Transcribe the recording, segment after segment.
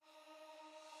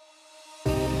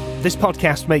This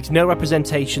podcast makes no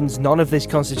representations, none of this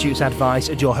constitutes advice,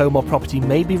 and your home or property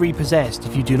may be repossessed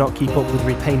if you do not keep up with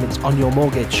repayments on your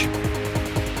mortgage.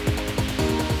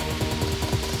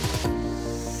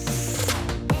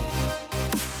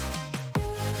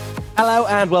 Hello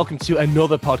and welcome to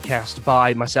another podcast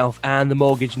by myself and the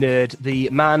mortgage nerd,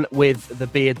 the man with the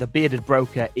beard, the bearded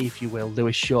broker, if you will,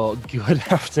 Lewis Shaw. Good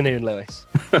afternoon, Lewis.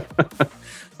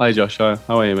 Hi Josh, how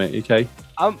are you, mate? You okay?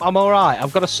 I'm all right.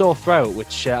 I've got a sore throat,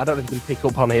 which I don't know if you can pick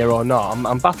up on here or not.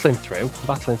 I'm battling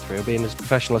through, being as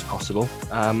professional as possible.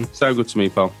 Sound good to me,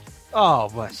 pal. Oh,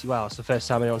 bless you. Well, it's the first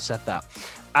time anyone said that.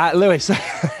 Lewis,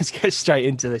 let's get straight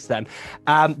into this then.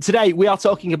 Today, we are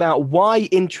talking about why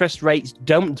interest rates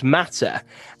don't matter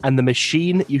and the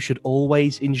machine you should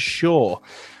always insure.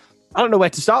 I don't know where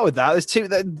to start with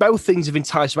that. Both things have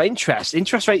enticed my interest.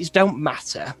 Interest rates don't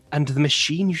matter, and the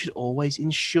machine you should always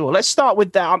insure. Let's start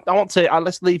with that.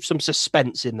 Let's leave some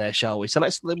suspense in there, shall we? So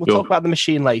we'll talk about the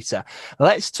machine later.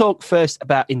 Let's talk first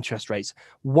about interest rates.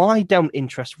 Why don't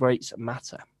interest rates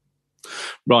matter?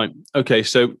 Right. Okay.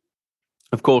 So,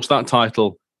 of course, that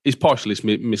title is partially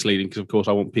misleading because, of course,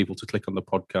 I want people to click on the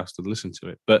podcast and listen to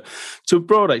it. But to a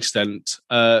broad extent,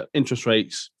 interest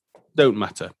rates don't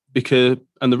matter.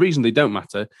 And the reason they don't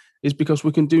matter is because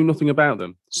we can do nothing about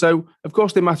them. So, of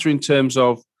course, they matter in terms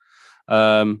of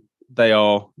they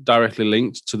are directly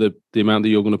linked to the amount that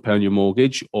you're going to pay on your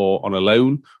mortgage or on a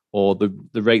loan or the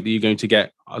rate that you're going to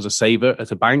get as a saver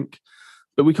at a bank.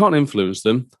 But we can't influence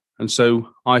them. And so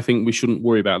I think we shouldn't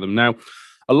worry about them. Now,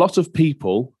 a lot of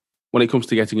people, when it comes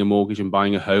to getting a mortgage and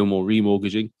buying a home or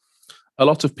remortgaging, a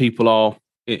lot of people are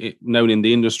known in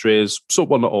the industry as,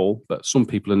 well, not all, but some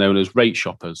people are known as rate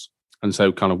shoppers. And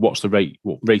so kind of what's the rate?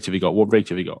 What rate have you got? What rate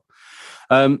have you got?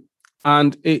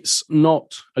 And it's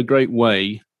not a great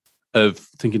way of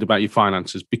thinking about your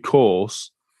finances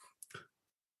because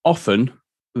often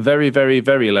very, very,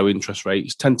 very low interest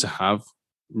rates tend to have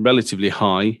relatively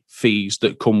high fees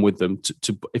that come with them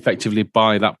to effectively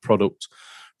buy that product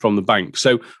from the bank,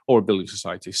 or a building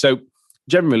society. So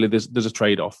generally there's a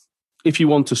trade-off. If you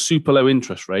want a super low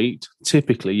interest rate,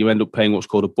 typically you end up paying what's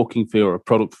called a booking fee or a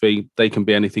product fee. They can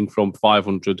be anything from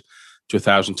 £500 to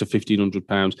 £1,000 to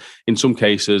 £1,500. In some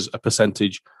cases, a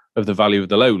percentage of the value of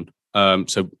the loan.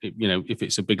 So, if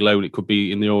it's a big loan, it could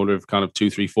be in the order of kind of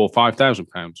 £2,000, £3,000,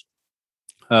 £4,000,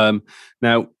 £5,000.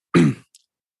 Now,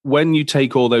 when you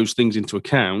take all those things into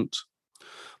account,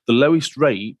 the lowest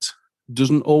rate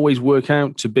doesn't always work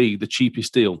out to be the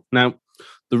cheapest deal. Now,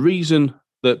 the reason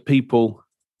that people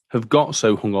have got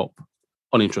so hung up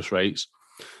on interest rates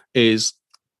is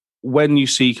when you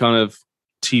see kind of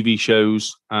TV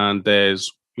shows and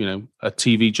there's, a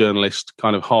TV journalist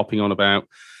kind of harping on about,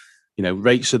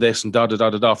 rates of this and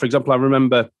da-da-da-da-da. For example, I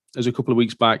remember as a couple of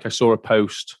weeks back, I saw a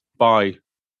post by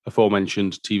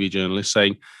aforementioned TV journalist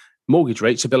saying mortgage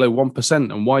rates are below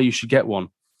 1% and why you should get one.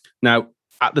 Now,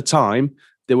 at the time,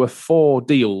 there were 4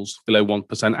 deals below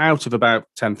 1% out of about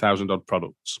 10,000 odd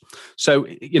products. So,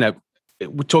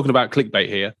 we're talking about clickbait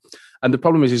here. And the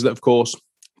problem is that, of course,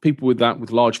 people with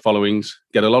large followings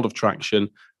get a lot of traction.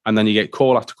 And then you get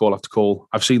call after call after call.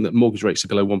 I've seen that mortgage rates are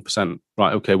below 1%.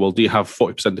 Right. Okay. Well, do you have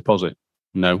 40% deposit?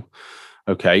 No.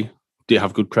 Okay. Do you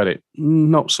have good credit?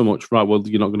 Not so much. Right. Well,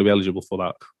 you're not going to be eligible for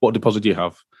that. What deposit do you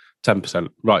have? 10%.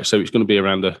 Right. So it's going to be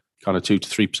around the kind of 2 to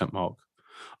 3% mark.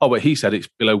 Oh, but he said it's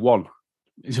below 1.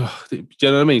 Do you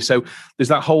know what I mean? So there's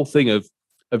that whole thing of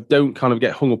don't kind of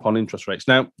get hung up on interest rates.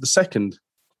 Now, the second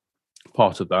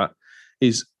part of that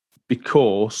is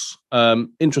because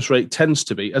interest rate tends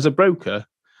to be, as a broker,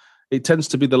 it tends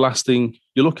to be the last thing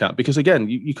you look at because, again,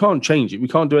 you can't change it. We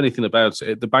can't do anything about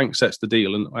it. The bank sets the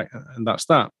deal and that's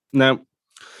that. Now,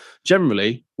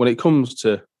 generally, when it comes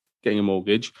to getting a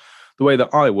mortgage, the way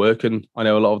that I work, and I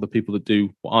know a lot of the people that do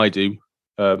what I do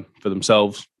for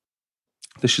themselves,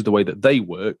 this is the way that they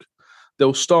work.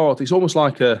 They'll start, it's almost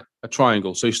like a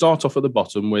triangle. So you start off at the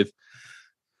bottom with,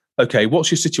 okay,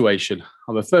 what's your situation?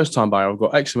 I'm a first-time buyer. I've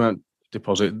got X amount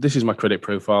deposit. This is my credit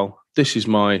profile. This is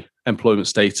my employment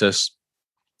status.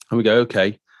 And we go,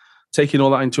 okay, taking all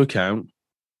that into account,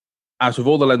 out of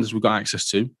all the lenders we've got access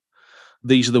to,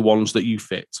 these are the ones that you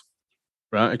fit,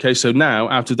 right? Okay, so now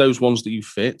out of those ones that you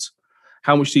fit,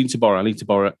 how much do you need to borrow? I need to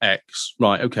borrow X.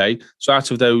 Right, okay. So out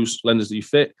of those lenders that you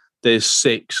fit, there's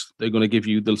 6 that are going to give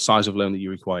you the size of loan that you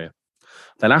require.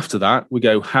 Then after that, we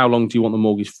go, how long do you want the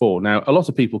mortgage for? Now, a lot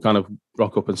of people kind of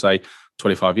rock up and say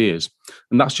 25 years.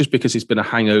 And that's just because it's been a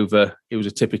hangover. It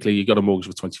was typically you got a mortgage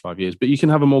for 25 years, but you can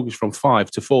have a mortgage from 5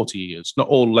 to 40 years. Not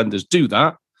all lenders do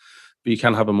that, but you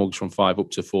can have a mortgage from 5 up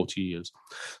to 40 years.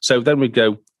 So then we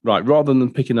go, right, rather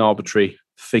than picking an arbitrary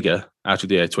figure out of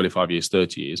the 25 years,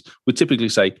 30 years, would typically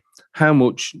say, how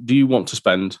much do you want to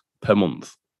spend per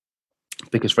month?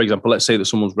 Because, for example, let's say that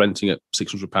someone's renting at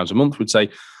 £600 a month, would say,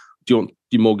 do you want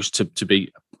your mortgage to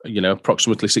be,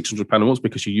 approximately £600 a month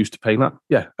because you're used to paying that?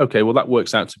 Yeah. Okay. Well, that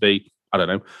works out to be, I don't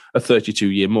know, a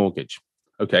 32-year mortgage.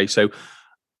 Okay. So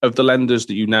of the lenders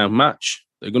that you now match,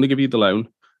 they're going to give you the loan.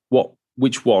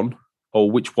 Which one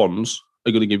or which ones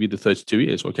are going to give you the 32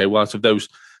 years? Okay. Well, out of those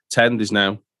 10, there's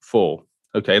now 4.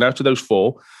 Okay. And out of those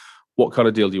 4, what kind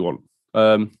of deal do you want?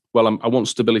 Well, I want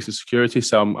stability and security,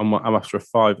 so I'm after a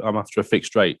 5. I'm after a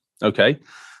fixed rate. Okay.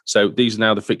 So these are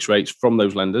now the fixed rates from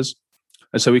those lenders.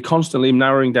 And so we're constantly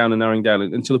narrowing down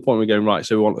until the point we're going, right,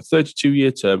 so we want a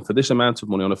 32-year term for this amount of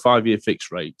money on a 5-year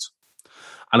fixed rate.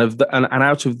 And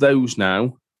out of those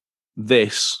now,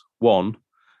 this one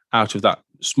out of that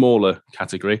smaller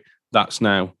category, that's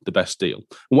now the best deal.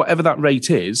 And whatever that rate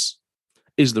is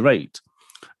the rate.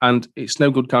 And it's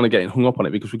no good kind of getting hung up on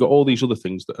it because we've got all these other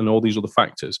things and all these other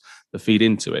factors that feed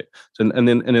into it. And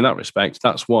in that respect,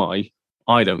 that's why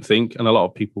I don't think, and a lot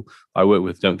of people I work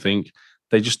with don't think,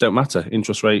 they just don't matter.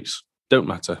 Interest rates don't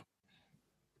matter.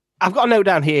 I've got a note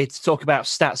down here to talk about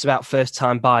stats about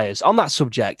first-time buyers. On that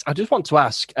subject, I just want to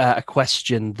ask a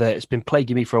question that's been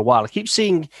plaguing me for a while. I keep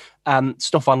seeing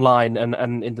stuff online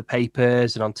and in the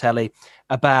papers and on telly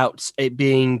about it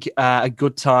being a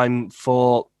good time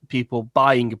for people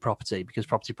buying a property because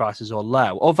property prices are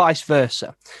low, or vice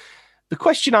versa. The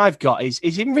question I've got is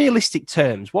in realistic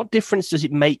terms, what difference does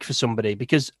it make for somebody?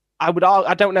 Because I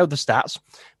don't know the stats,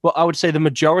 but I would say the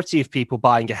majority of people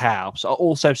buying a house are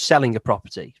also selling a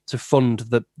property to fund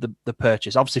the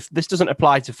purchase. Obviously, this doesn't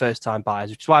apply to first-time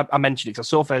buyers, which is why I mentioned it, because I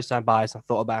saw first-time buyers and I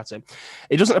thought about it.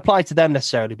 It doesn't apply to them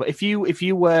necessarily, but if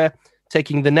you were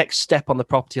taking the next step on the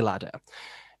property ladder,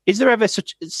 is there ever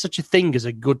such a thing as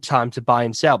a good time to buy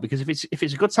and sell? Because if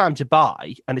it's a good time to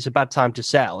buy and it's a bad time to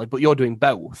sell, but you're doing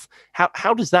both,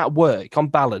 how does that work on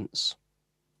balance?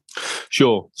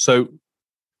 Sure. So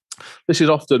this is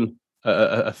often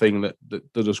a thing that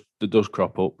does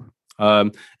crop up.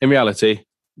 In reality,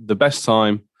 the best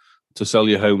time to sell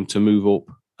your home, to move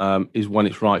up, is when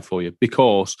it's right for you,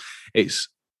 because it's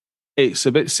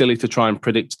a bit silly to try and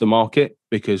predict the market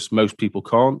because most people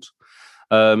can't.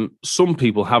 Some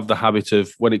people have the habit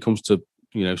of, when it comes to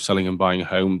selling and buying a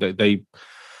home, they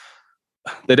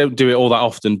don't do it all that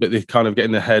often, but they kind of get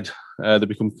in their head. They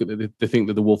think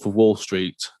they're the Wolf of Wall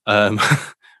Street.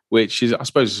 Which is, I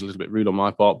suppose, is a little bit rude on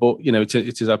my part, but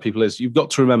it is how people is. You've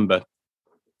got to remember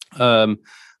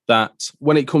that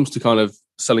when it comes to kind of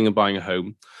selling and buying a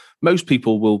home, most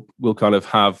people will kind of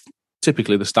have,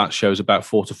 typically the stats shows about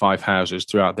 4 to 5 houses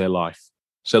throughout their life.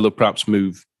 So they'll perhaps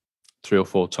move 3 or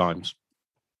 4 times.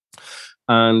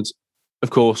 And of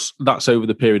course, that's over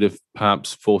the period of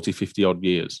perhaps 40, 50 odd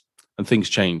years, and things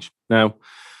change. Now,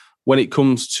 when it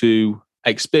comes to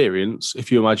experience,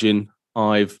 if you imagine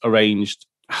I've arranged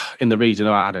in the region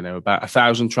of, I don't know, about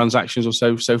 1,000 transactions or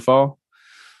so far.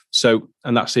 So,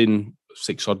 and that's in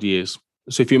 6 odd years.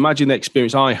 So if you imagine the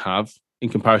experience I have in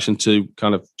comparison to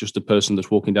kind of just a person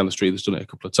that's walking down the street that's done it a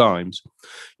couple of times,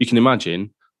 you can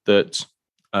imagine that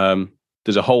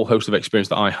there's a whole host of experience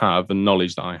that I have and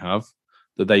knowledge that I have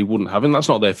that they wouldn't have. And that's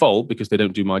not their fault because they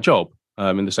don't do my job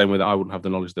in the same way that I wouldn't have the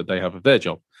knowledge that they have of their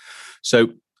job. So,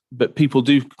 but people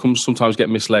do sometimes get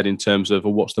misled in terms of,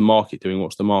 well, what's the market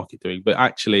doing? But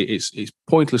actually, it's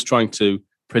pointless trying to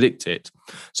predict it.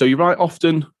 So you're right.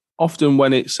 Often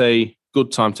when it's a good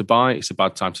time to buy, it's a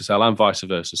bad time to sell, and vice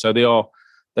versa. So they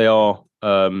are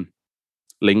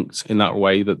linked in that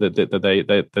way that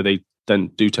they then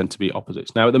do tend to be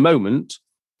opposites. Now, at the moment,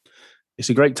 it's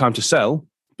a great time to sell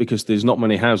because there's not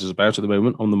many houses about at the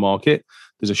moment on the market.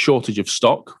 There's a shortage of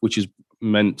stock, which has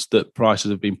meant that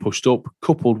prices have been pushed up,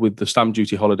 coupled with the stamp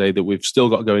duty holiday that we've still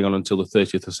got going on until the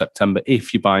 30th of September,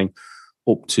 if you're buying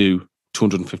up to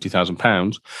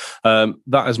 £250,000.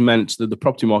 That has meant that the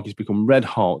property market has become red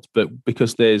hot, but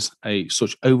because there's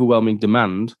such overwhelming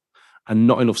demand and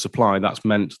not enough supply, that's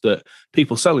meant that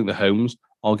people selling the homes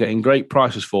are getting great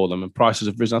prices for them, and prices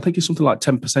have risen. I think it's something like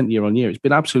 10% year on year. It's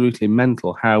been absolutely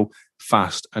mental how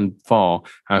fast and far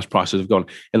house prices have gone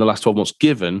in the last 12 months,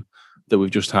 given that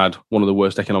we've just had one of the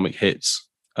worst economic hits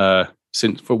in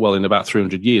about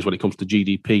 300 years when it comes to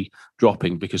GDP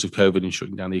dropping because of COVID and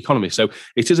shutting down the economy. So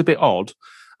it is a bit odd.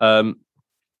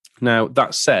 Now,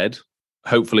 that said,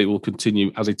 hopefully it will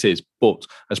continue as it is. But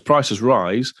as prices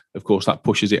rise, of course, that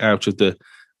pushes it out of the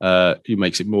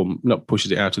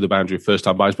pushes it out of the boundary of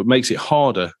first-time buyers, but makes it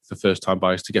harder for first-time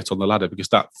buyers to get on the ladder because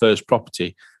that first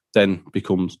property then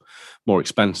becomes more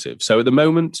expensive. So at the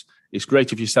moment, it's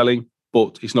great if you're selling,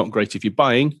 but it's not great if you're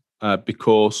buying.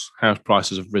 because house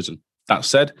prices have risen. That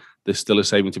said, there's still a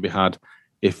saving to be had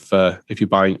if you're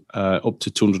buying up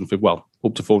to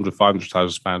up to 400,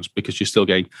 500,000 pounds, because you're still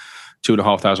getting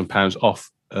 £2,500 off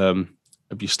of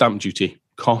your stamp duty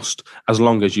cost, as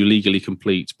long as you legally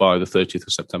complete by the 30th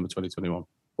of September 2021.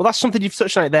 Well, that's something you've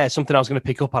touched on it there, something I was going to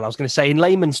pick up on. I was going to say, in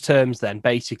layman's terms then,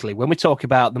 basically, when we talk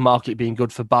about the market being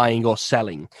good for buying or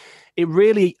selling, it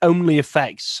really only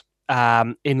affects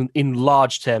in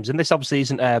large terms. And this obviously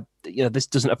isn't, this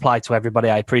doesn't apply to everybody.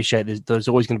 I appreciate there's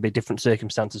always going to be different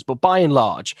circumstances, but by and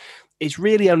large, it's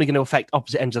really only going to affect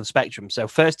opposite ends of the spectrum. So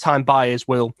first-time buyers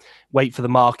will wait for the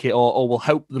market or will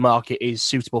hope the market is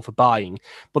suitable for buying.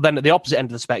 But then at the opposite end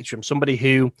of the spectrum, somebody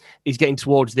who is getting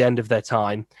towards the end of their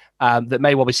time that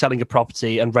may well be selling a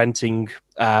property and renting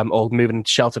or moving into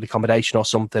sheltered accommodation or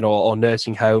something, or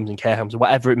nursing homes and care homes or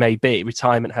whatever it may be,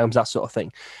 retirement homes, that sort of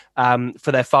thing,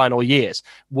 for their final years,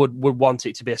 would want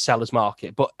it to be a seller's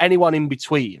market. But anyone in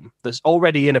between that's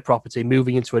already in a property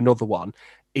moving into another one,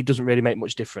 it doesn't really make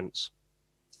much difference.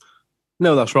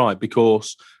 No, that's right,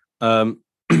 because a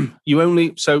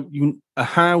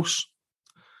house.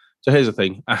 So here's the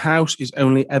thing: a house is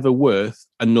only ever worth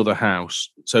another house.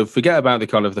 So forget about the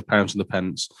kind of the pounds and the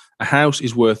pence. A house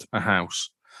is worth a house,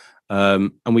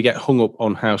 and we get hung up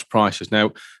on house prices.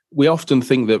 Now, we often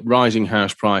think that rising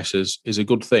house prices is a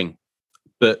good thing,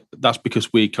 but that's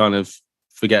because we kind of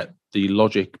forget the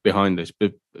logic behind this.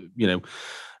 But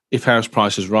if house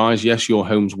prices rise, yes, your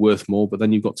home's worth more, but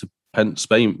then you've got to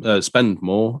spend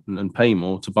more and pay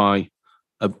more to buy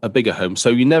a bigger home. So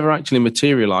you never actually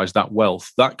materialize that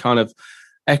wealth. That kind of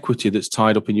equity that's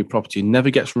tied up in your property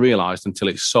never gets realized until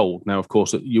it's sold. Now, of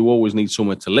course, you always need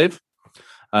somewhere to live.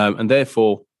 And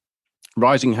therefore,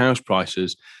 rising house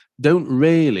prices don't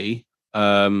really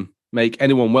make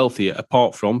anyone wealthier,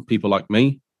 apart from people like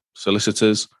me,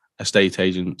 solicitors, estate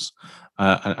agents,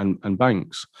 and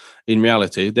banks. In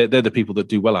reality, they're the people that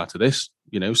do well out of this.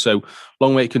 So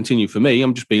long may it continue for me.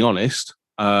 I'm just being honest.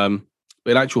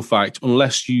 In actual fact,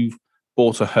 unless you've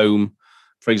bought a home,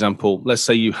 for example, let's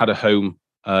say you had a home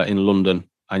in London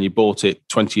and you bought it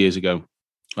 20 years ago.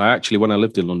 When I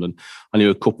lived in London, I knew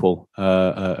a couple,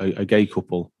 a gay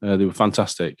couple. They were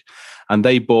fantastic. And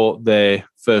they bought their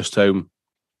first home,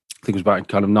 I think it was back in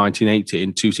kind of 1980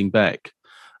 in Tooting Bec.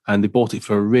 And they bought it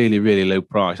for a really, really low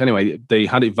price. Anyway, they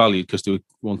had it valued because they were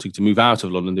wanting to move out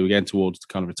of London. They were getting towards the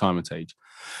kind of retirement age.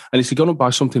 And it's gone up by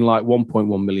something like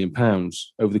 £1.1 million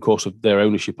over the course of their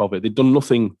ownership of it. They'd done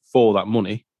nothing for that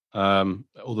money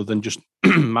other than just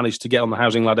managed to get on the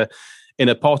housing ladder in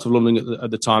a part of London at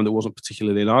the time that wasn't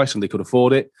particularly nice and they could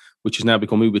afford it, which has now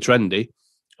become uber trendy.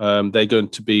 They're going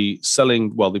to be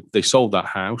selling, they sold that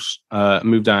house,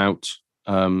 moved out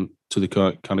to the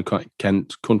kind of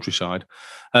Kent countryside,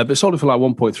 but sold it for like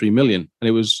 1.3 million. And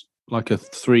it was like a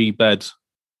 3-bed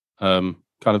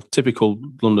kind of typical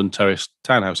London terrace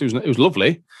townhouse. It was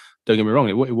lovely. Don't get me wrong,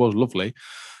 it was lovely.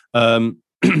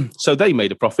 So they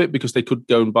made a profit because they could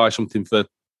go and buy something for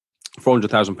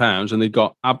 £400,000 and they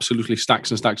got absolutely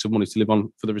stacks and stacks of money to live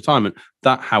on for the retirement.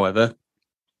 That, however,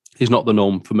 is not the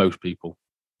norm for most people.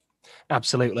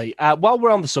 Absolutely. While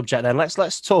we're on the subject then,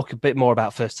 let's talk a bit more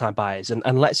about first-time buyers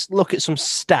and let's look at some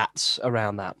stats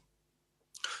around that.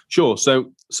 Sure.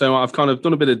 So I've kind of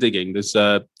done a bit of digging. There's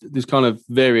kind of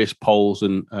various polls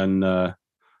and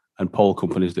poll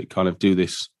companies that kind of do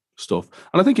this stuff.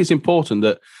 And I think it's important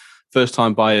that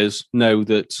first-time buyers know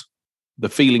that the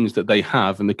feelings that they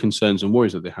have and the concerns and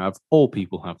worries that they have, all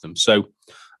people have them. So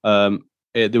there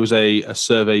was a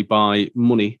survey by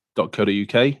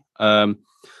money.co.uk.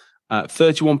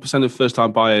 31% of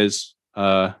first-time buyers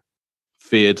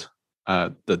feared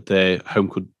that their home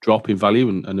could drop in value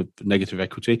and a negative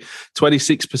equity.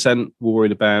 26% were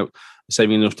worried about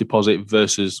saving enough deposit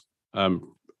versus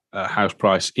house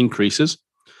price increases.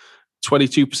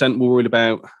 22% were worried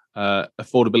about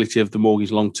affordability of the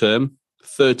mortgage long term.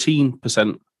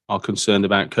 13% are concerned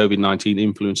about COVID-19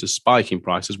 influences spiking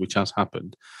prices, which has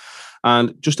happened.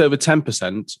 And just over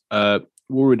 10%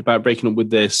 worried about breaking up with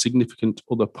their significant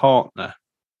other partner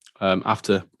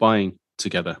after buying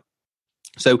together.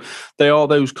 So there are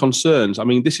those concerns. I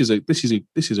mean, this is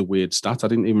a weird stat. I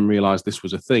didn't even realize this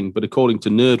was a thing. But according to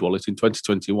NerdWallet in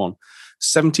 2021,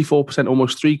 74%,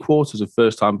 almost 3/4 of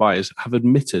first-time buyers have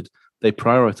admitted they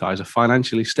prioritize a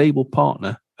financially stable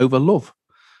partner over love.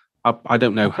 I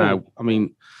don't know how. I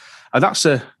mean, that's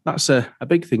a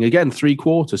big thing. Again,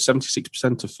 3/4,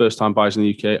 76% of first-time buyers in the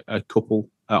UK are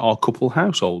couple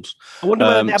households. I wonder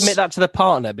whether they admit that to the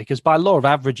partner, because by law of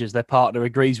averages, their partner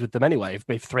agrees with them anyway.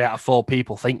 If 3 out of 4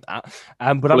 people think that,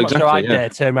 but I'm not sure I'd dare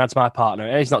turn around to my partner.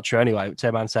 And it's not true anyway.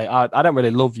 Turn around and say, I don't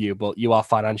really love you, but you are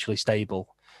financially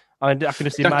stable. I can just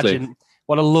Exactly. imagine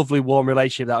what a lovely, warm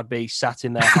relationship that would be, sat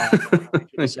in their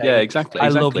house. Yeah, exactly. I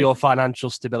love your financial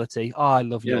stability. Oh, I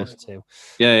love Yeah. yours too.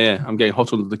 Yeah. I'm getting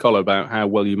hot under the collar about how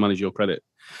well you manage your credit.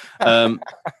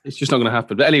 It's just not going to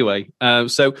happen. But anyway,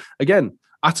 so again,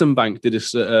 Atom Bank did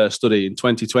a study in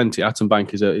 2020. Atom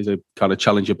Bank is a kind of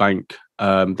challenger bank.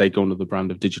 They go under the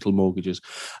brand of digital mortgages.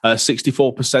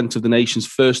 64% of the nation's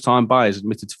first-time buyers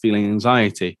admitted to feeling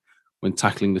anxiety when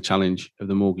tackling the challenge of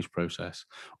the mortgage process.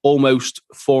 Almost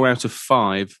 4 out of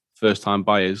 5 first-time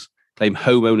buyers claim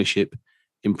home ownership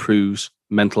improves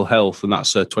mental health, and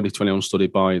that's a 2021 study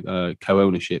by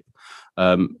Co-Ownership.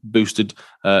 Boosted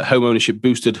home ownership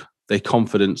boosted their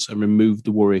confidence and removed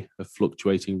the worry of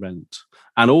fluctuating rent.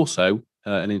 And also,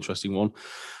 an interesting one,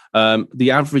 the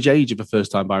average age of a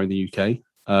first-time buyer in the UK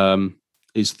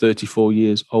is 34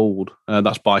 years old.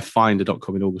 That's by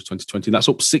Finder.com in August 2020. That's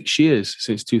up 6 years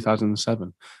since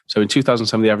 2007. So in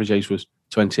 2007, the average age was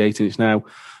 28, and it's now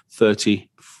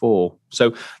 34.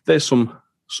 So there's some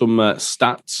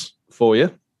stats for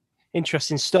you.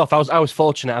 Interesting stuff. I was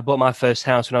fortunate. I bought my first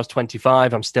house when I was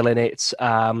 25. I'm still in it.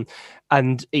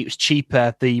 And it was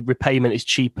cheaper. The repayment is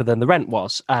cheaper than the rent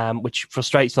was, which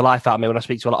frustrates the life out of me when I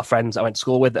speak to a lot of friends I went to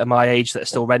school with at my age that are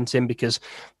still renting, because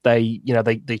they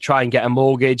try and get a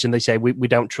mortgage and they say, we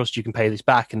don't trust you can pay this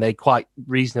back. And they quite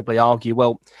reasonably argue,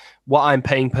 well, what I'm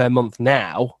paying per month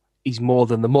now is more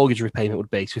than the mortgage repayment would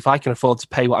be. So if I can afford to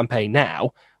pay what I'm paying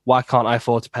now, why can't I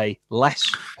afford to pay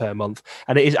less per month?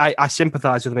 And it is, I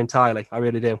sympathise with them entirely. I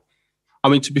really do. I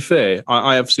mean, to be fair,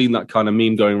 I have seen that kind of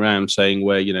meme going around saying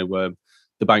where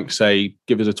the banks say,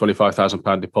 give us a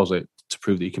 £25,000 deposit to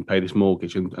prove that you can pay this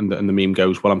mortgage, and the meme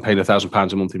goes, well, I'm paying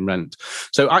 £1,000 a month in rent.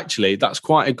 So actually, that's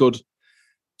quite a good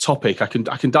topic. I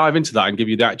can dive into that and give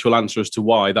you the actual answer as to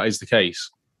why that is the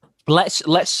case. Let's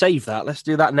save that. Let's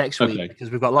do that next week, because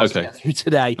we've got lots to get through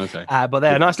today. Okay. But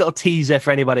they're a nice little teaser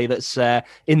for anybody that's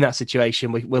in that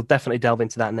situation. We'll definitely delve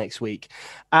into that next week.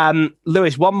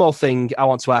 Lewis, one more thing I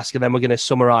want to ask, and then we're going to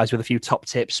summarise with a few top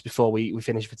tips before we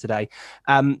finish for today.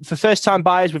 For first-time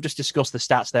buyers, we've just discussed the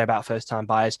stats there about first-time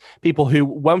buyers, people who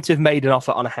won't have made an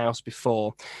offer on a house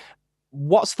before.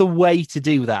 What's the way to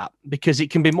do that? Because it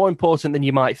can be more important than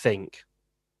you might think.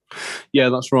 Yeah,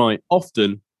 that's right.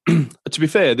 Often, to be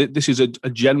fair, this is a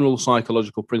general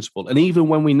psychological principle. And even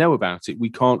when we know about it, we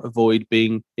can't avoid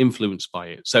being influenced by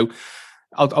it. So,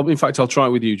 I'll try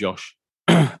it with you, Josh.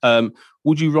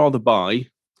 Would you rather buy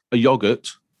a yogurt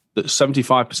that's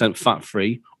 75%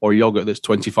 fat-free or a yogurt that's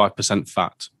 25%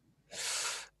 fat?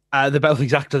 They're both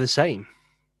exactly the same.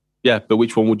 Yeah, but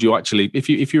which one would you actually,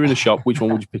 if you're in a shop, which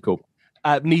one would you pick up?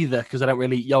 Neither, because I don't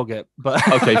really eat yogurt. But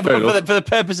okay, fair enough. For the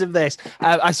purpose of this,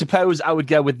 I suppose I would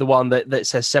go with the one that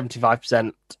says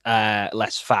 75%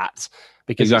 less fat,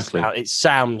 because it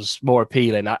sounds more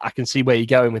appealing. I can see where you're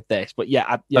going with this, but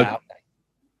yeah.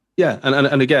 Yeah,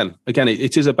 and again,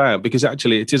 it is about, because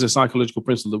actually it is a psychological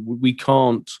principle that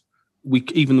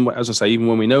even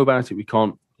when we know about it, we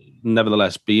can't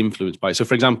nevertheless be influenced by it. So,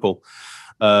 for example,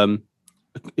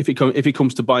 if it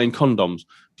comes to buying condoms,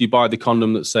 do you buy the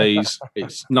condom that says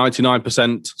it's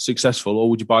 99% successful, or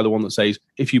would you buy the one that says,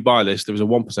 if you buy this, there is a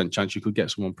 1% chance you could get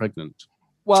someone pregnant?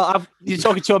 Well, you're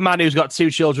talking to a man who's got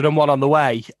 2 children and 1 on the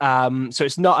way, so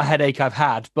it's not a headache I've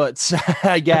had. But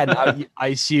again, I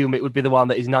assume it would be the one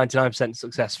that is 99%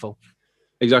 successful.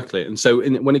 Exactly. And so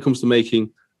when it comes to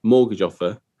making a mortgage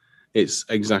offer, it's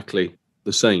exactly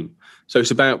the same. So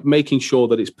it's about making sure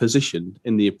that it's positioned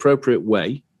in the appropriate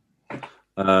way,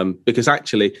 because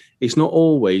actually it's not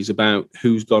always about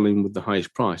who's gone in with the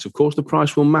highest price. Of course, the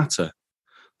price will matter.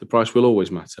 The price will always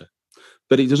matter.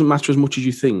 But it doesn't matter as much as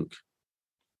you think.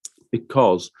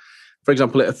 Because, for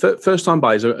example, first-time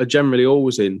buyers are generally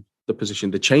always in the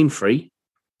position, they're chain-free.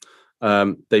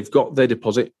 They've got their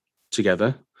deposit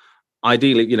together.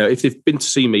 Ideally, if they've been to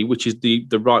see me, which is the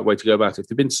right way to go about it, if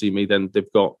they've been to see me, then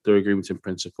they've got their agreement in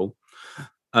principle.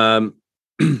 And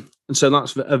so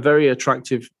that's a very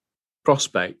attractive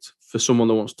prospect for someone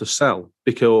that wants to sell,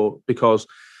 because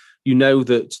you know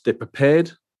that they're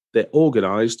prepared, they're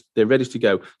organised, they're ready to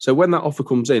go. So when that offer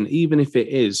comes in, even if it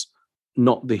is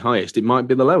not the highest, it might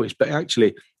be the lowest, but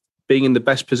actually being in the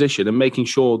best position and making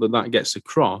sure that gets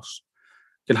across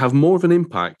can have more of an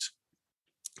impact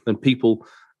than people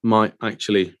might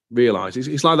actually realise.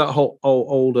 It's like that whole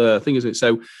old thing, isn't it?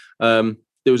 So there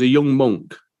was a young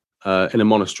monk in a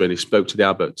monastery, and he spoke to the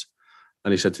abbot,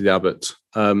 and he said to the abbot,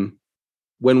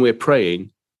 when we're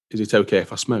praying, is it okay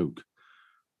if I smoke?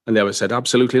 And the abbot said,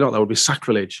 absolutely not. That would be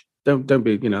sacrilege. Don't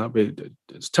be,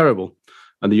 it's terrible.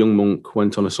 And the young monk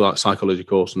went on a psychology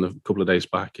course, and a couple of days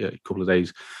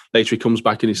later, he comes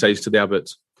back and he says to the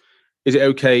abbot, is it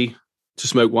okay to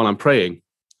smoke while I'm praying?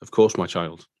 Of course, my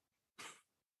child.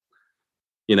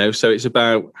 So it's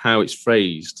about how it's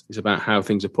phrased. It's about how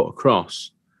things are put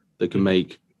across that can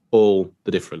make all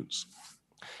the difference.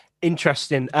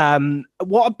 Interesting.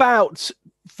 What about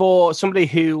for somebody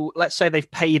who, let's say they've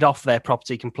paid off their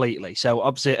property completely? So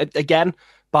obviously, again,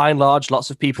 by and large, lots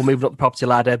of people moving up the property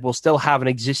ladder will still have an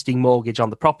existing mortgage on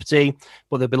the property,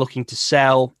 but they'll be looking to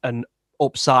sell and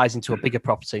upsize into a bigger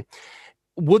property.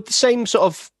 Would the same sort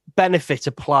of benefit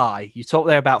apply? You talked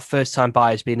there about first-time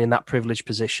buyers being in that privileged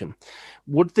position.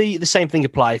 Would the same thing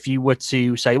apply if you were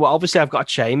to say, well, obviously I've got a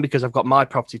chain because I've got my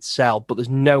property to sell, but there's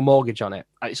no mortgage on it.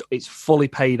 It's fully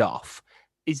paid off.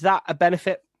 Is that a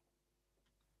benefit?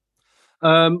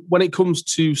 When it comes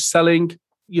to selling,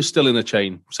 you're still in a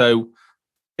chain. So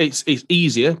it's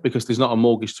easier because there's not a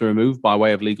mortgage to remove by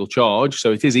way of legal charge.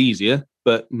 So it is easier,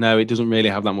 but no, it doesn't really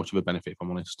have that much of a benefit, if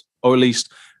I'm honest. Or at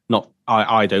least not.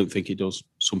 I don't think it does.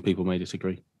 Some people may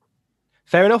disagree.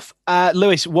 Fair enough.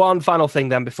 Lewis, one final thing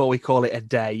then before we call it a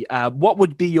day. What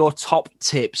would be your top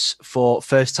tips for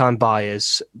first-time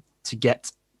buyers to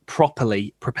get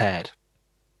properly prepared?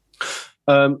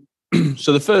 So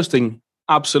the first thing,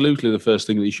 absolutely the first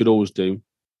thing that you should always do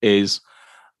is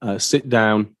sit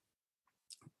down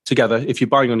together. If you're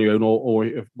buying on your own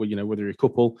or whether you're a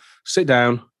couple, sit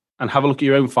down and have a look at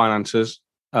your own finances.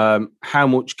 How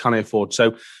much can I afford?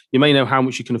 So you may know how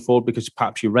much you can afford because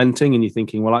perhaps you're renting and you're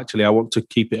thinking, well, actually, I want to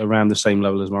keep it around the same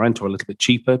level as my rent or a little bit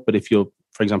cheaper. But if you're,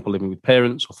 for example, living with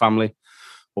parents or family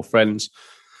or friends,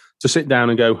 to sit down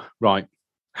and go, right,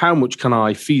 how much can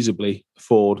I feasibly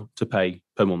afford to pay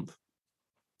per month?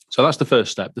 So that's the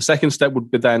first step. The second step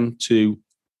would be then to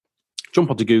jump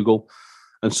onto Google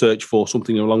and search for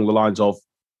something along the lines of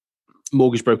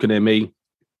mortgage broker near me,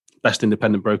 best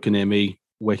independent broker near me,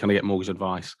 where can I get mortgage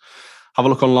advice? Have a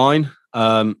look online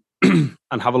and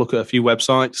have a look at a few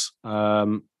websites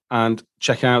and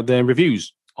check out their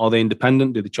reviews. Are they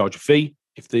independent? Do they charge a fee?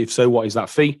 If so, what is that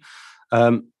fee?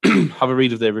 Have a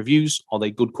read of their reviews. Are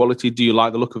they good quality? Do you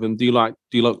like the look of them? Do you like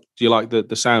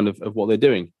the sound of what they're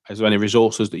doing? Is there any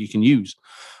resources that you can use?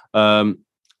 And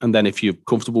then if you're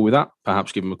comfortable with that,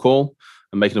 perhaps give them a call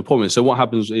and make an appointment. So what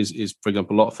happens is for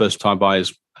example, a lot of first-time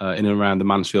buyers in and around the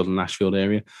Mansfield and Nashfield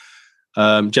area,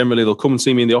 generally they'll come and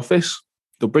see me in the office.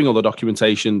 They'll bring all the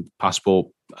documentation, passport,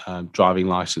 driving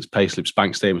license, payslips,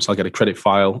 bank statements. I'll get a credit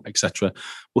file, etc.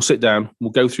 We'll sit down.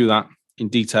 We'll go through that in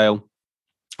detail.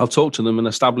 I'll talk to them and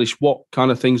establish what kind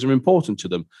of things are important to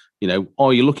them.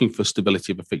 Are you looking for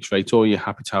stability of a fixed rate, or are you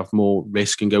happy to have more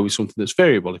risk and go with something that's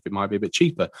variable if it might be a bit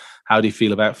cheaper? How do you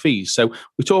feel about fees? So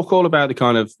we talk all about the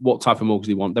kind of what type of mortgage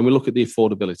you want. Then we look at the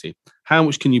affordability. How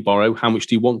much can you borrow? How much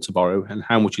do you want to borrow? And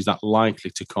how much is that likely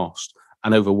to cost?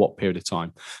 And over what period of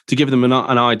time? To give them an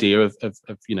idea of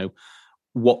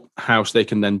what house they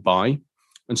can then buy.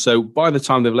 And so by the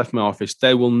time they've left my office,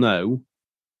 they will know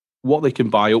what they can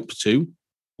buy up to,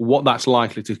 what that's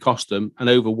likely to cost them, and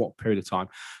over what period of time.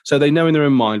 So they know in their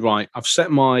own mind, right, I've set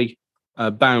my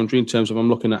boundary in terms of I'm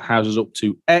looking at houses up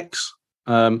to X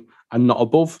and not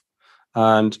above.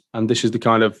 And this is the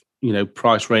kind of,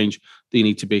 price range that you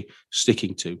need to be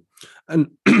sticking to.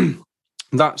 And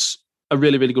that's a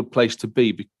really, really good place to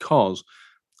be, because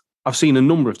I've seen a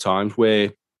number of times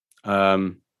where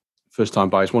first-time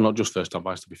buyers, well, not just first-time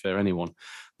buyers, to be fair, anyone,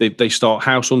 they start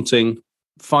house hunting,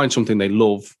 find something they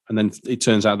love, and then it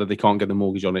turns out that they can't get the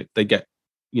mortgage on it. They get,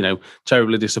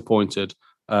 terribly disappointed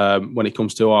when it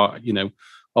comes to, I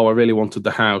really wanted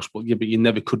the house, but you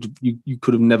never could, you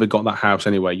could have never got that house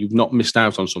anyway. You've not missed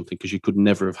out on something because you could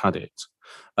never have had it.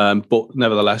 But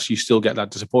nevertheless, you still get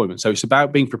that disappointment. So it's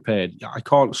about being prepared. I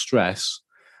can't stress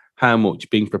how much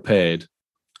being prepared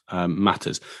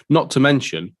matters. Not to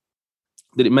mention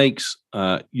that it makes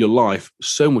your life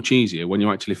so much easier when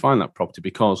you actually find that property,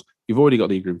 because you've already got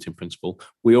the agreement in principle.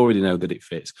 We already know that it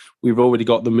fits. We've already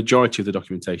got the majority of the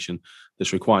documentation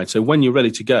that's required. So when you're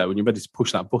ready to go and you're ready to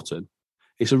push that button,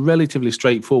 it's a relatively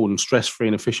straightforward and stress-free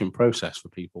and efficient process for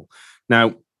people.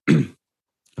 Now,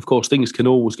 of course, things can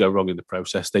always go wrong in the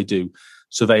process. They do.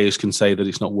 Surveyors can say that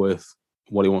it's not worth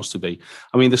what it wants to be.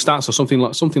 I mean, the stats are something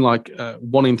like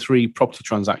 1 in 3 property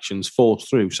transactions falls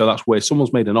through. So that's where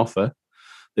someone's made an offer,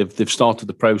 they've started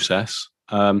the process,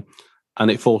 and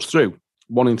it falls through.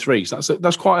 1 in 3. So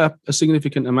that's quite a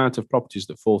significant amount of properties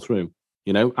that fall through.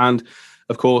 And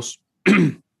of course,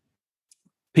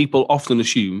 people often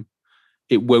assume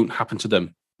it won't happen to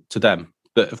them.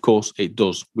 But of course it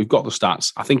does. We've got the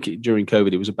stats. I think during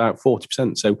COVID, it was about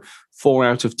 40%. So 4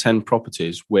 out of 10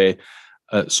 properties where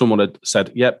someone had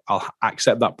said, yep, I'll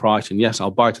accept that price. And yes,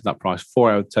 I'll buy to that price.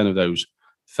 4 out of 10 of those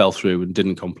fell through and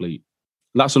didn't complete.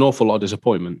 That's an awful lot of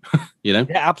disappointment, you know?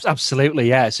 Yeah, absolutely.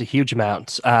 Yeah, it's a huge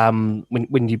amount.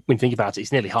 When you think about it,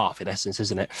 it's nearly half in essence,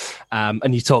 isn't it?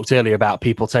 And you talked earlier about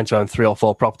people tend to own 3 or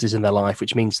 4 properties in their life,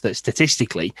 which means that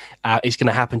statistically, it's going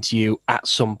to happen to you at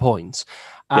some point.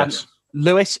 Yes.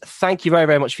 Lewis, thank you very,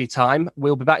 very much for your time.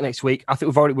 We'll be back next week. I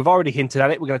think we've already hinted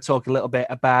at it. We're going to talk a little bit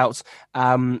about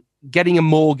getting a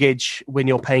mortgage when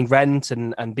you're paying rent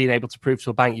and being able to prove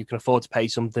to a bank you can afford to pay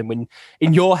something when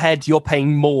in your head you're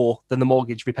paying more than the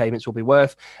mortgage repayments will be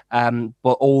worth, but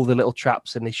all the little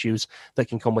traps and issues that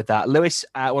can come with that. Lewis,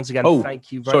 once again,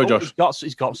 thank you very much. Josh.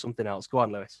 He's got something else. Go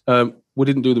on, Lewis. We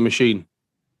didn't do the machine.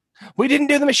 We didn't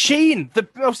do the machine, the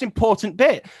most important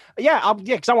bit. Yeah,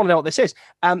 because I want to know what this is.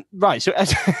 Right, so,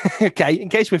 okay, in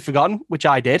case we've forgotten, which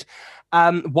I did,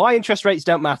 why interest rates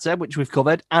don't matter, which we've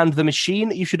covered, and the machine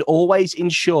that you should always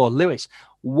insure. Lewis,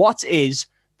 what is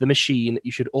the machine that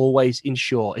you should always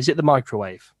insure? Is it the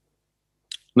microwave?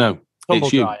 No,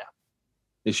 it's you. Dryer.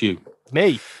 It's you.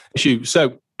 Me. It's you.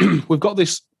 So we've got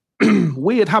this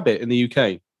weird habit in the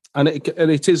UK. And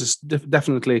it is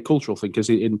definitely a cultural thing because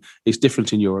it's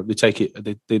different in Europe. They take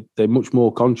it; they're much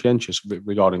more conscientious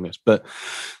regarding this. But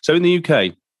so in the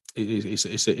UK,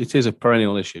 it is a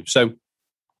perennial issue. So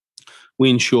we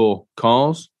insure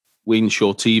cars, we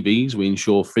insure TVs, we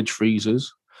insure fridge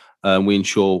freezers, we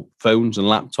insure phones and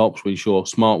laptops, we insure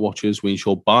smartwatches, we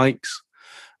insure bikes,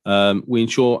 we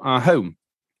insure our home.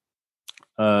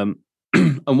 And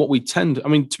what we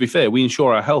to be fair, we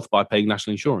insure our health by paying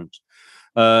national insurance.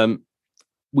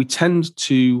 We tend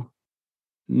to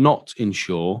not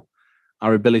insure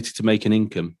our ability to make an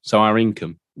income. So our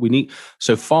income,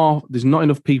 there's not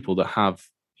enough people that have,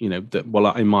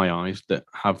 in my eyes, that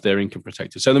have their income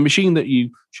protected. So the machine that you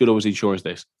should always insure is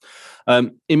this.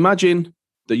 Imagine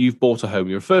that you've bought a home.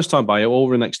 You're a first-time buyer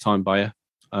or a next-time buyer.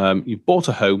 You've bought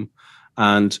a home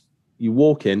and you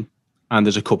walk in and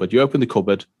there's a cupboard. You open the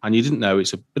cupboard and you didn't know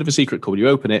it's a bit of a secret cupboard. You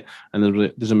open it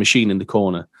and there's a machine in the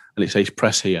corner. And it says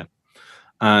press here.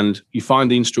 And you find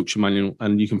the instruction manual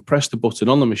and you can press the button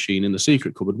on the machine in the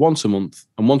secret cupboard once a month.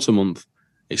 And once a month,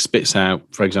 it spits out,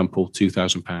 for example,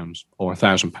 £2,000 or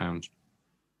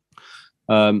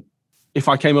 £1,000. If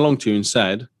I came along to you and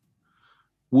said,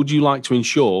 would you like to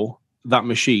insure that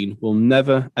machine will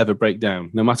never, ever break down?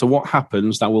 No matter what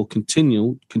happens, that will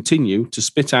continue to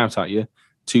spit out at you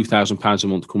 £2,000 a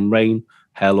month come rain,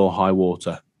 hail or high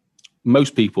water.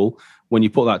 Most people, when you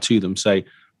put that to them, say,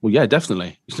 well, yeah,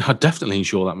 definitely. I'd definitely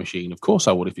insure that machine. Of course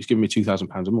I would if it's giving me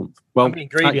 £2,000 a month. Well, I'm being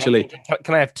greedy. Actually,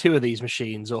 can I have 2 of these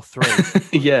machines or 3?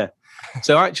 Yeah.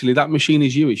 So actually, that machine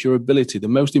is you. It's your ability. The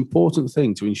most important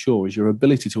thing to insure is your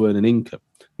ability to earn an income.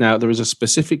 Now, there is a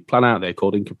specific plan out there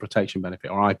called Income Protection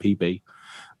Benefit, or IPB,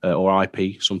 or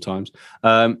IP sometimes.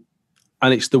 And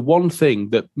it's the one thing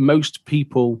that most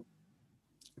people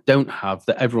don't have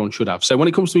that everyone should have. So when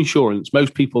it comes to insurance,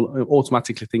 most people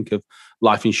automatically think of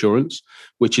life insurance,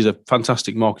 which is a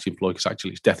fantastic marketing ploy because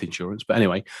actually it's death insurance. But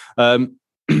anyway,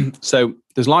 so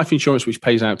there's life insurance, which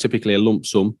pays out typically a lump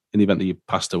sum in the event that you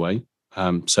passed away.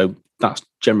 So that's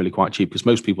generally quite cheap because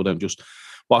most people don't just,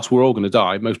 whilst we're all going to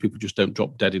die, most people just don't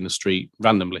drop dead in the street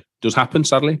randomly. It does happen,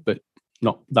 sadly, but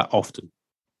not that often.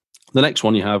 The next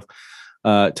one you have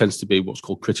tends to be what's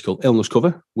called critical illness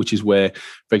cover, which is where,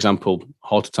 for example,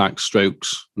 heart attacks,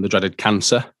 strokes, and the dreaded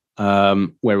cancer,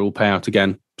 where it will pay out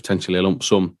again, potentially a lump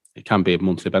sum. It can be a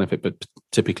monthly benefit, but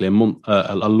typically a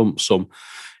lump sum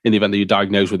in the event that you're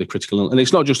diagnosed with a critical illness. And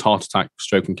it's not just heart attack,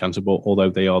 stroke, and cancer, but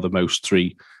although they are the most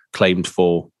 3 claimed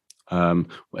for.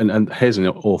 And here's an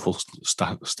awful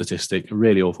statistic, a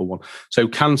really awful one. So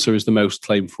cancer is the most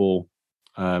claimed for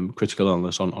critical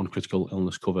illness on critical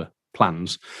illness cover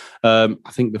plans. I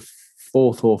think the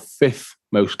 4th or 5th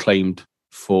most claimed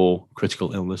for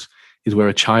critical illness is where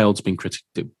a child's been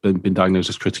diagnosed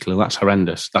as critical illness. That's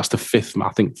horrendous. That's the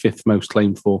 5th most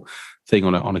claimed for thing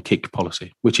on a kick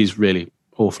policy, which is really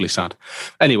awfully sad.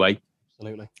 Anyway,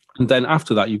 absolutely. And then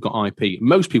after that, you've got IP.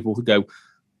 Most people would go,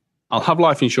 I'll have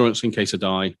life insurance in case I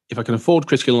die. If I can afford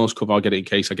critical illness cover, I'll get it in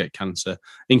case I get cancer.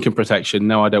 Income protection,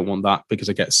 no, I don't want that because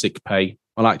I get sick pay.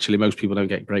 Well, actually, most people don't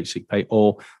get great sick pay,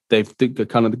 or they've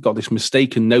kind of got this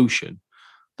mistaken notion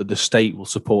that the state will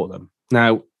support them.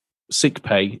 Now, sick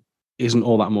pay isn't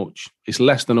all that much. It's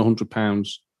less than £100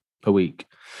 per week.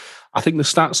 I think the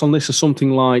stats on this are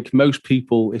something like most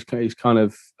people is kind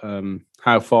of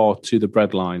how far to the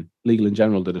breadline. Legal in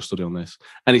General did a study on this,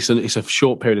 and it's a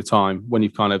short period of time when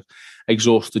you've kind of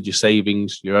exhausted your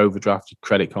savings, your overdraft, your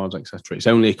credit cards, etc. It's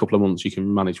only a couple of months you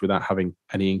can manage without having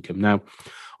any income. Now,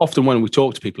 often when we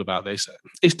talk to people about this,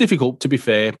 it's difficult, to be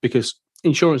fair, because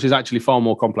insurance is actually far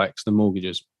more complex than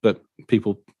mortgages, but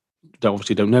people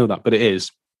obviously don't know that, but it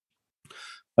is.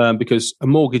 because a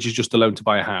mortgage is just a loan to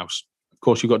buy a house. Of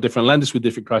course, you've got different lenders with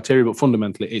different criteria, but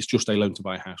fundamentally, it's just a loan to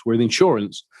buy a house. Where in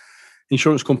insurance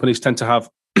companies tend to have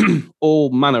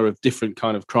all manner of different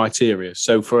kind of criteria.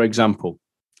 So, for example,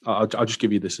 I'll just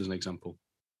give you this as an example.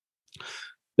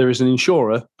 There is an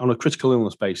insurer on a critical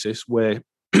illness basis where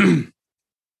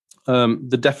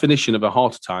the definition of a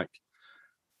heart attack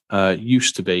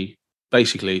used to be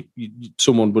basically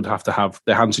someone would have to have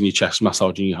their hands in your chest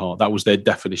massaging your heart. That was their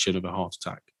definition of a heart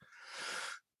attack.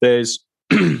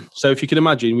 So if you can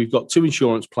imagine, we've got two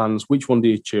insurance plans. Which one do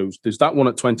you choose? There's that one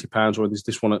at £20 or there's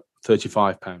this one at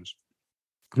 £35.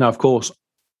 Now, of course,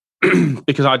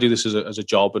 because I do this as a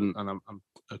job and I'm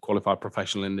a qualified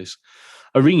professional in this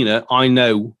arena, I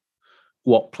know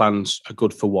what plans are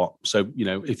good for what. So,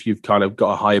 if you've kind of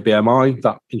got a higher BMI,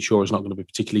 that insurer is not going to be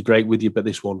particularly great with you, but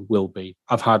this one will be.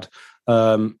 I've had,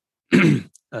 I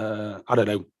don't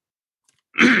know,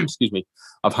 excuse me,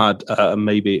 I've had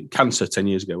maybe cancer 10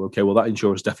 years ago. Okay, well, that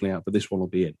insurer is definitely out, but this one will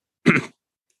be in.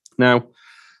 Now,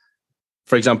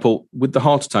 for example, with the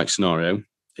heart attack scenario,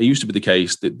 it used to be the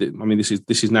case that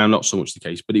this is now not so much the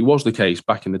case, but it was the case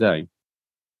back in the day.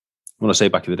 When I say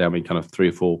back in the day, I mean kind of 3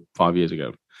 or 4, 5 years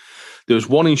ago. There was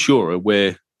one insurer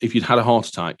where if you'd had a heart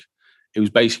attack, it was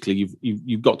basically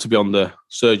you've got to be on the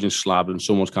surgeon's slab and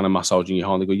someone's kind of massaging your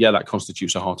heart. And they go, yeah, that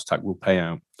constitutes a heart attack, we'll pay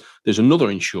out. There's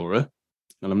another insurer,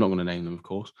 and I'm not going to name them, of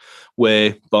course,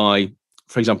 whereby,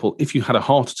 for example, if you had a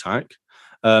heart attack,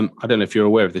 I don't know if you're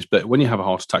aware of this, but when you have a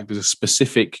heart attack, there's a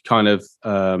specific kind of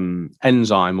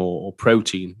enzyme or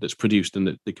protein that's produced and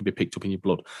that can be picked up in your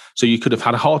blood. So you could have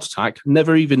had a heart attack,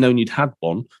 never even known you'd had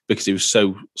one because it was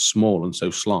so small and so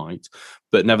slight.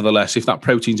 But nevertheless, if that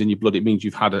protein's in your blood, it means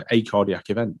you've had a cardiac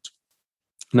event.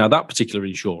 Now, that particular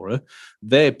insurer,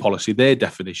 their policy, their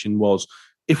definition was,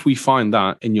 if we find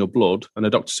that in your blood and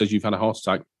a doctor says you've had a heart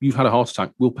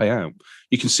attack, we'll pay out.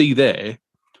 You can see there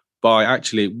by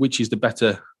actually which is the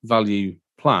better value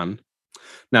plan.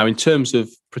 Now, in terms of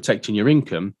protecting your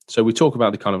income, so we talk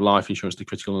about the kind of life insurance, the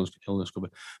critical illness cover,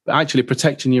 but actually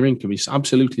protecting your income is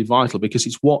absolutely vital because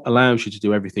it's what allows you to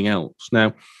do everything else.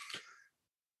 Now,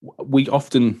 we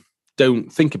often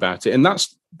don't think about it, and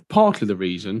that's partly the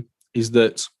reason is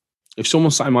that if someone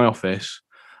sat in my office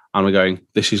and we're going,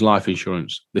 this is life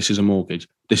insurance, this is a mortgage,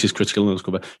 this is critical illness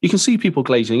cover, you can see people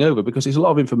glazing over because it's a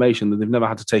lot of information that they've never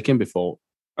had to take in before.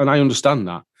 And I understand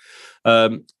that.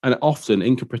 And often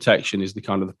income protection is the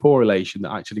kind of the poor relation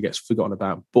that actually gets forgotten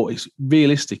about. But it's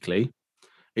realistically,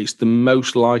 it's the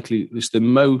most likely, it's the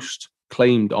most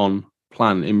claimed on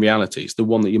plan in reality. It's the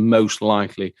one that you're most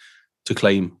likely to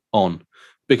claim on.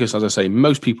 Because as I say,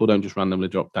 most people don't just randomly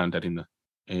drop down dead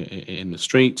in the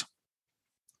street.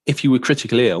 If you were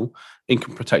critically ill,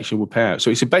 income protection would pay out. So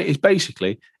it's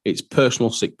basically personal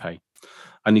sick pay.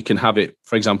 And you can have it,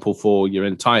 for example, for your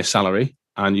entire salary.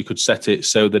 And you could set it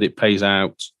so that it pays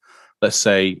out, let's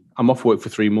say, I'm off work for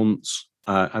 3 months,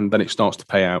 and then it starts to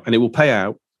pay out. And it will pay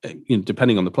out,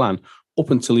 depending on the plan, up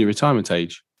until your retirement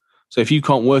age. So if you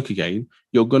can't work again,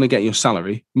 you're going to get your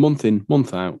salary month in,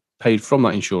 month out, paid from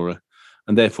that insurer.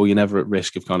 And therefore, you're never at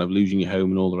risk of kind of losing your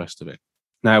home and all the rest of it.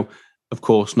 Now, of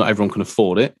course, not everyone can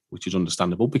afford it, which is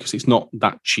understandable because it's not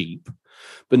that cheap.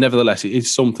 But nevertheless, it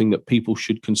is something that people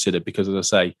should consider because, as I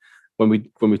say, when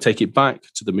we take it back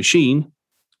to the machine,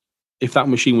 if that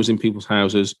machine was in people's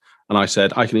houses and I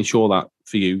said, I can insure that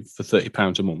for you for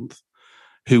 £30 a month,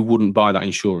 who wouldn't buy that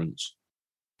insurance?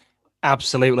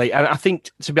 Absolutely. And I think,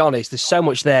 to be honest, there's so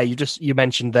much there. You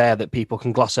mentioned there that people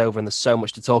can gloss over and there's so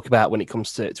much to talk about when it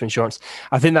comes to insurance.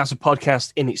 I think that's a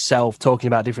podcast in itself, talking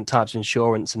about different types of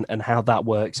insurance and how that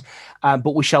works.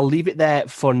 But we shall leave it there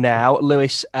for now.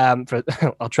 Lewis, I'll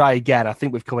try again. I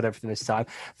think we've covered everything this time.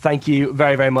 Thank you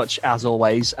very, very much, as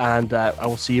always. And I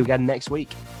will see you again next week.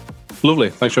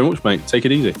 Lovely. Thanks very much, mate. Take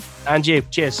it easy. And you.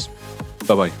 Cheers.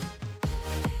 Bye-bye.